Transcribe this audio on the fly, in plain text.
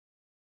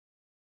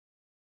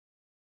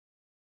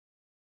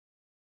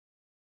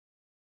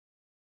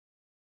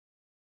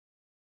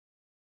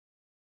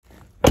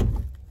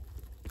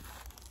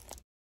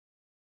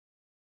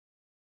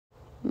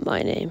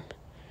My name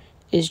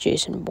is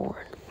Jason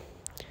Bourne,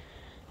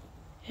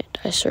 and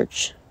I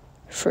search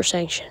for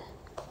sanction.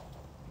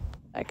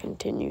 I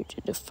continue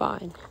to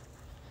define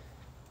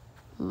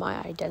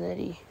my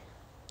identity,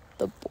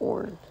 the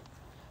Bourne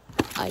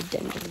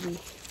identity,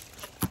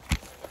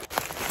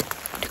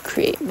 to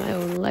create my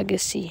own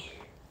legacy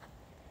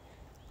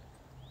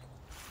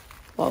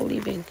while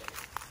leaving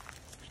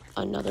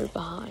another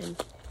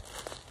behind.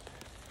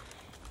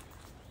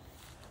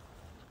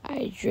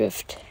 I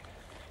drift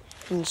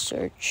in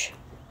search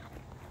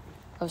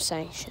of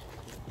sanction,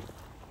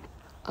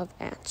 of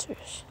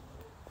answers,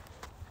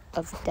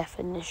 of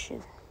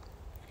definition,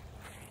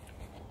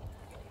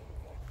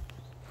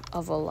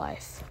 of a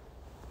life.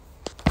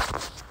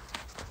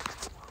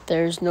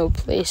 There is no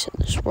place in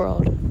this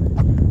world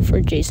for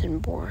Jason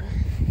Bourne.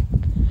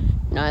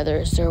 Neither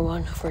is there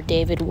one for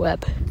David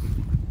Webb.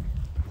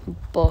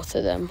 Both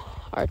of them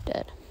are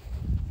dead.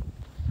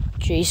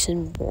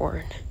 Jason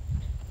Bourne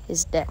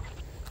is dead.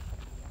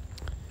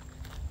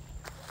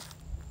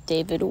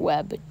 David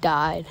Webb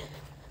died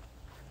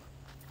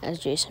as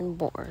Jason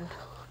Bourne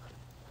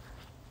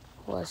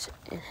was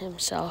in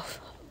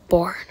himself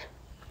born.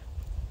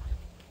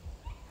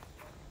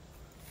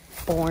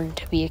 Born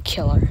to be a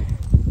killer.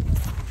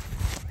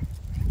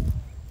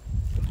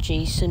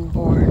 Jason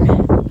Bourne.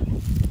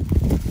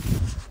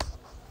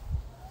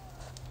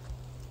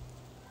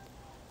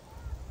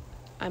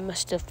 I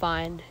must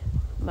define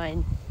my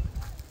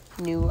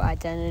new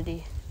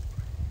identity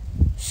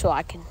so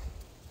I can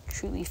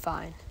truly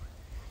find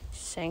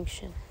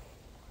sanction.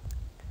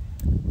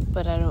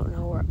 But I don't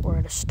know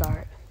where to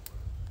start.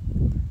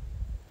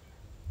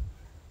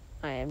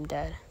 I am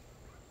dead.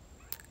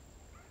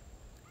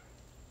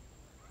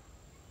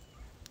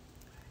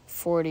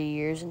 40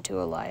 years into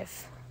a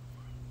life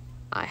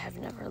I have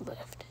never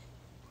lived.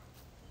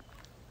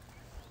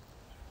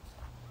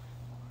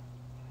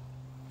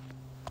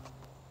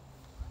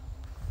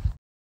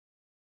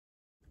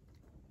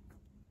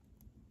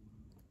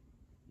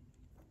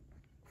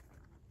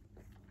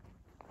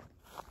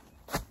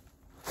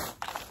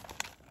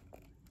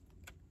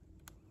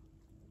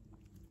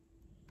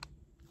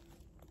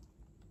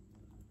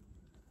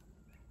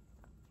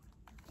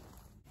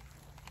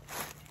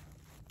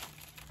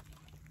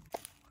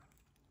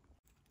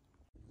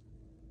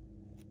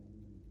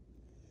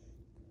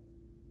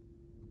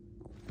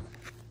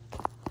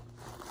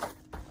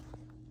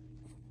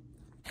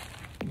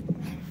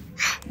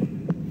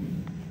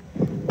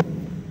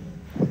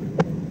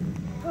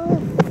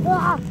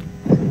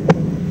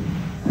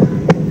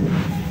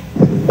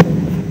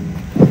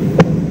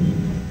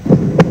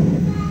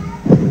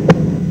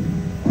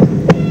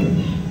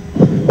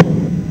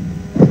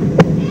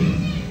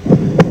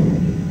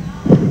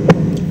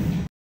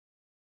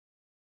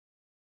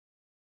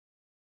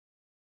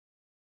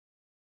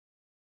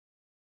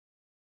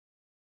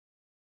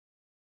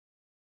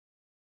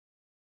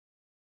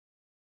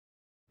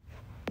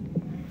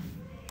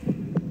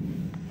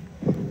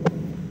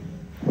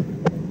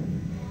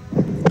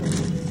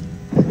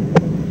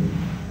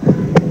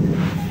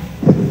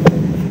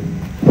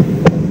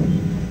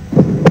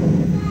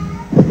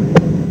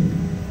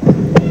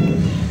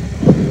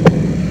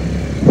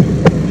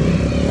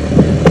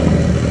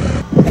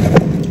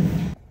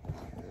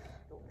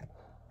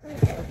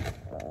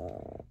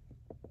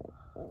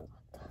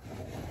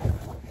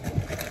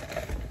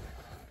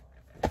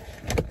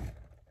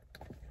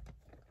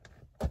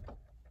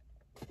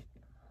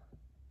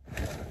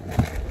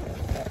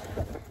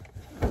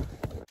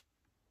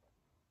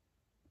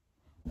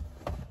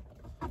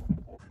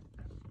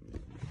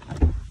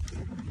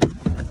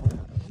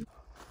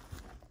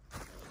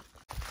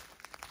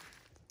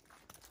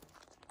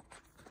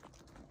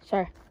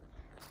 Sorry.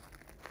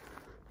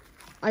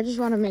 I just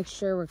want to make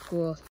sure we're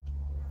cool.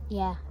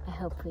 Yeah, I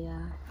hope we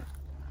are.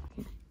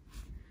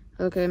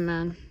 Okay,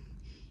 man.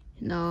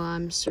 No,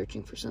 I'm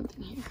searching for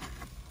something here.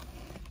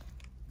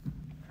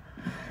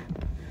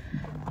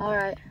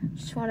 Alright,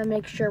 just want to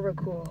make sure we're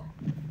cool.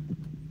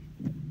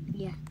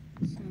 Yeah.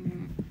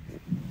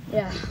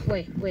 Yeah,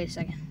 wait a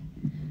second.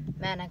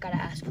 Man, I gotta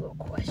ask you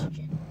a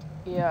question.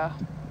 Yeah,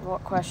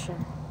 what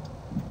question?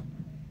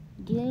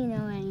 Do you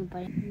know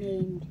anybody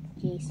named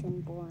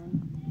Jason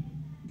Bourne?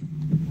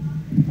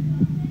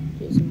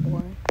 Jason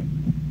Bourne?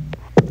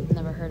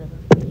 Never heard of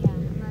him. Yeah,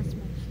 I must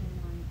make sure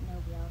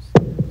nobody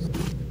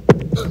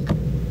else knows.